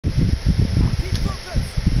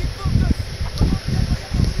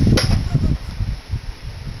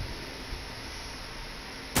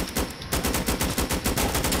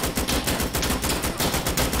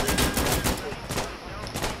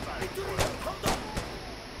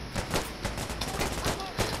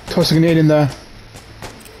Toss a grenade in there.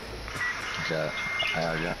 Okay, I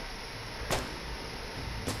have you.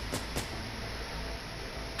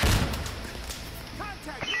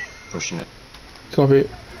 Pushing it. Copy.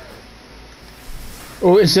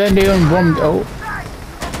 Oh, incendiary on bomb. Oh.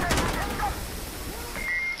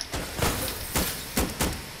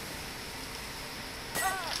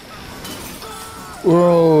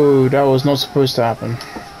 Whoa, that was not supposed to happen.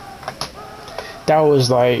 That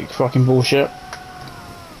was like fucking bullshit.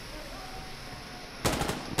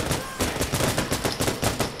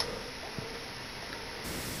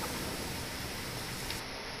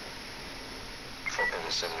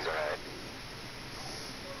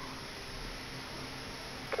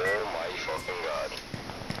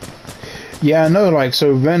 Yeah, I know, like,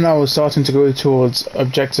 so when I was starting to go towards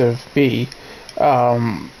objective B,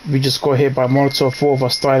 we just got hit by Molotov, 4 of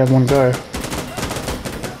us died in one go.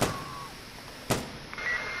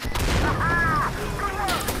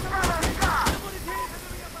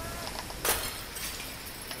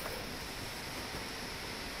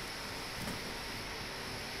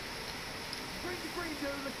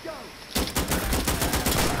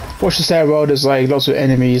 Watch the stairwell, there's like lots of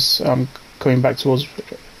enemies coming back towards.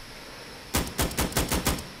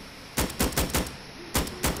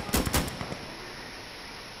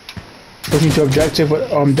 Pushing to objective,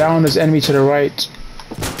 down, there's enemy to the right.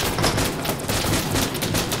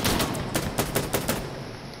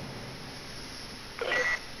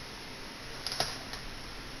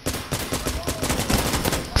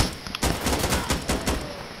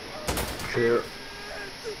 Clear.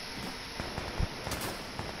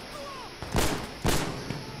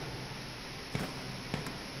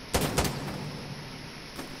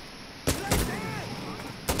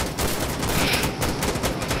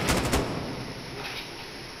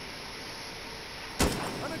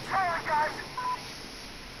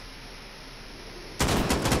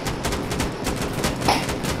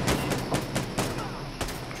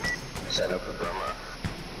 Set up a drummer.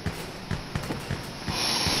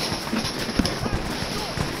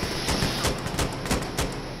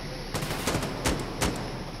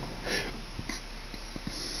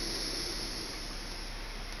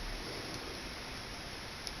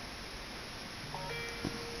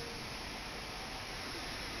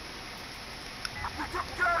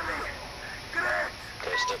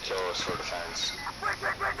 Okay, stay close for defense. Wait,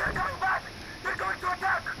 they're coming back! They're going to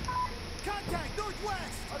attack! Contact,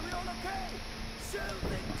 northwest! Are we all okay? Shell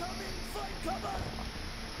incoming, fight cover!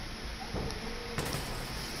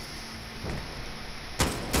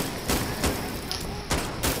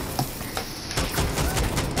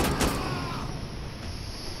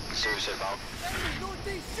 Suicide bomb. Enemy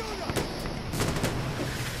northeast shooter!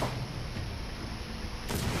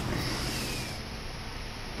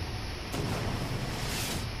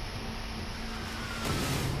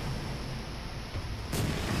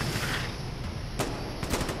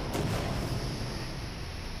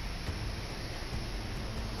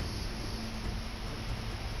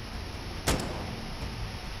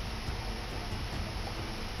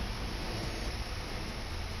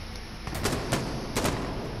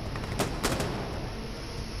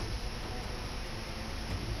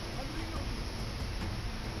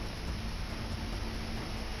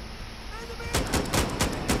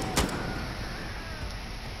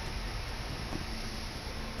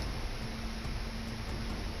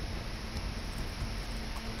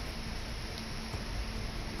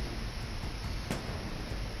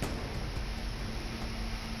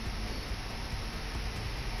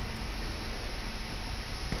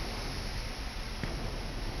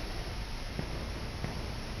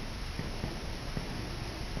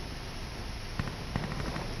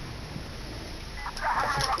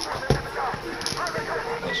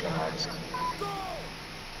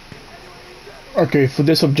 Okay, for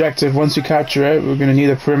this objective, once we capture it, we're gonna need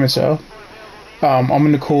a perimeter. I'm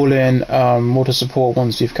gonna call in water support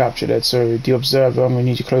once we've captured it. So the observer, I'm gonna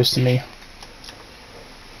need you close to me.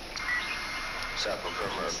 Set up a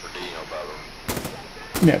perimeter for D, no problem.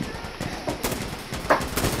 Yeah.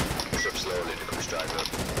 Push up slowly to come straight up.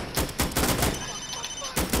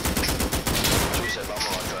 Suicide bomb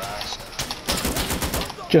on your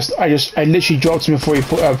ass. I literally dropped him before you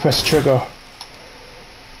press the trigger.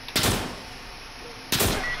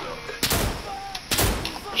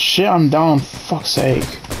 Shit, I'm down, for fuck's sake.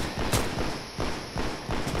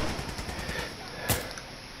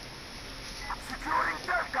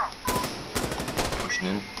 Pushing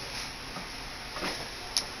in.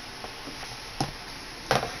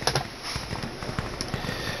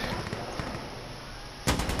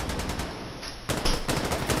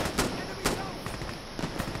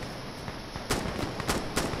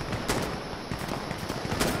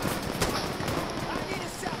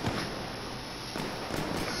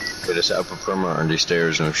 try to set up a perimeter on these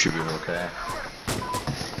stairs and it should be okay.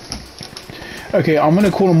 Okay, I'm gonna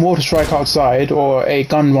call a mortar strike outside or a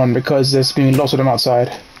gun run because there's gonna be lots of them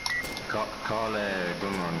outside. Call a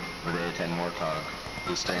gun run with A10 mortar.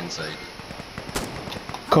 We'll stay inside.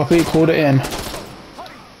 Copy, called it in.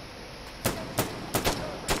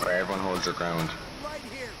 Alright, everyone holds your ground. Right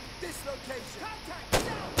here, this location. Contact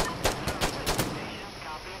down.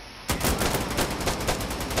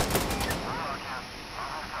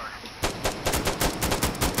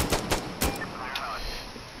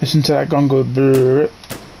 Listen to that gun go brrrr.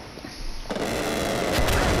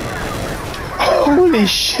 Holy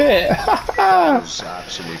shit! That was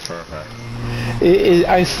absolutely perfect.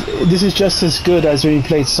 This is just as good as when you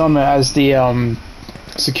played Summit as the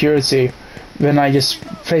security. Then I just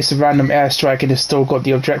placed a random airstrike and it still got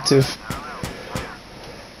the objective.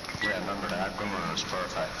 Yeah, remember that gun run was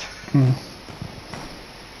perfect.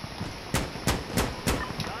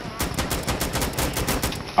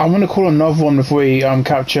 I'm gonna call another one before we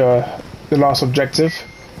capture the last objective,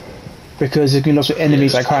 because there's been lots of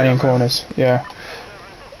enemies like hiding in corners. Yeah.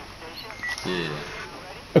 Yeah.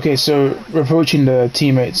 Okay, so we're approaching the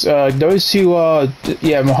teammates. Those who are,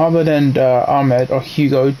 yeah, Mohammed and Ahmed or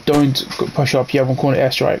Hugo, don't push up yet. We'll call an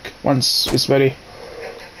airstrike once it's ready.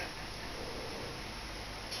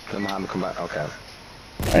 Let Mohammed come back. Okay.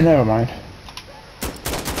 Never mind.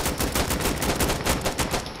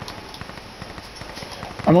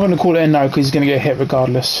 I'm not going to call it in now because he's going to get hit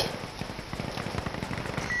regardless.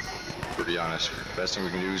 To be honest, best thing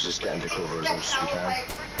we can do is just get into cover as much as we can.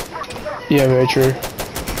 Yeah, very true.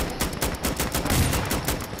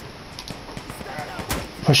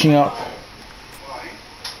 Pushing up.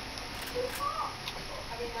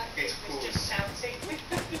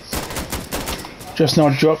 Just now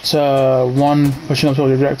dropped one, pushing up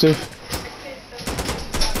toward the objective.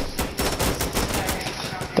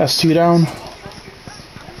 That's two down.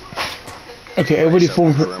 Okay, everybody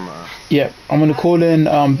form. Yeah, I'm gonna call in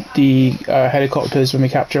the helicopters when we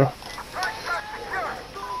capture.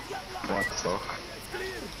 What the fuck?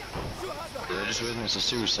 Did I just witness a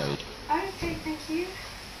suicide? Okay, thank you.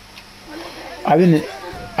 I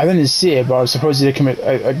didn't see it, but I was supposed to commit.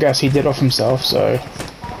 I guess he did off himself. So.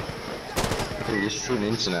 He just threw an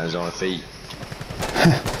instant at his own feet.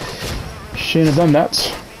 Shouldn't have done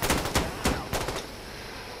that.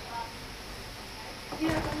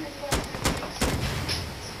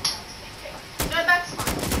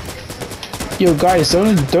 Yo guys,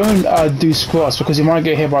 don't do squats because you might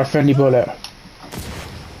get hit by a friendly bullet.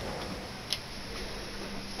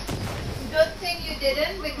 Good thing you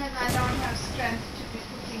didn't, because I don't have strength to be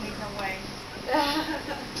putting it away.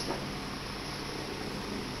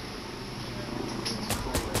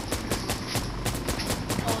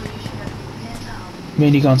 Oh, you should have been there now.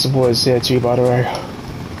 Minigun support is here too, by the way.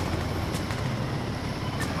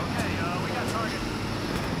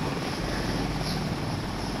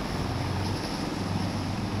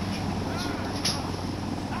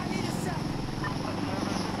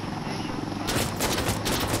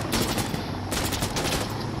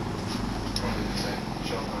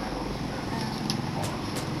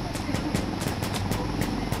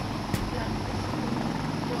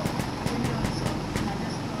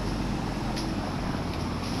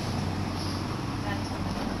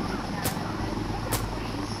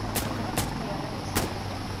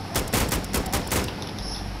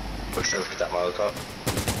 Push over that Molotov.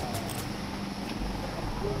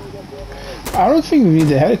 I don't think we need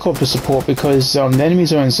the helicopter support because the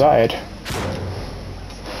enemies are inside. Yeah,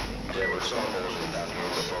 we're so holding down here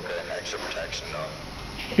to fuck extra protection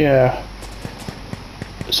though. Yeah.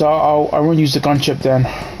 So I won't use the gunship then.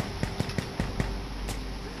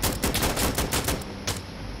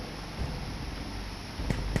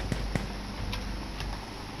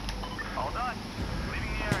 All done.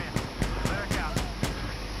 Leaving the area. Clear account.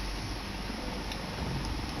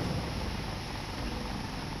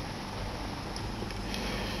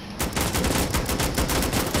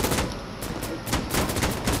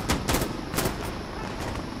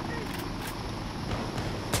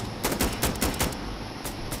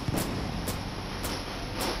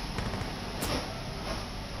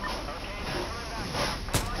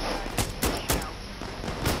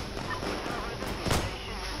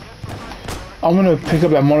 I'm gonna pick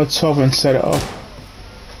up that Molotov and set it up.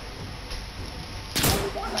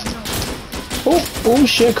 Oh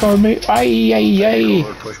shit, come me. Aye, aye, aye.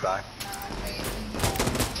 Push back.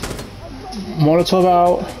 Molotov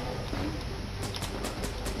out.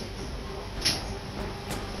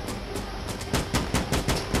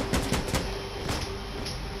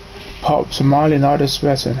 Pop Somali, now this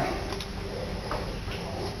better.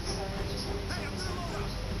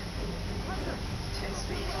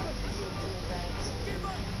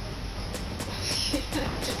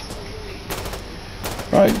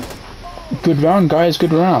 Right. Good round, guys.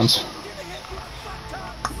 Good round.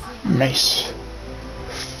 Nice.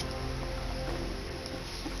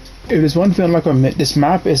 If there's one thing I like on this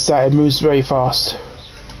map, is that it moves very fast.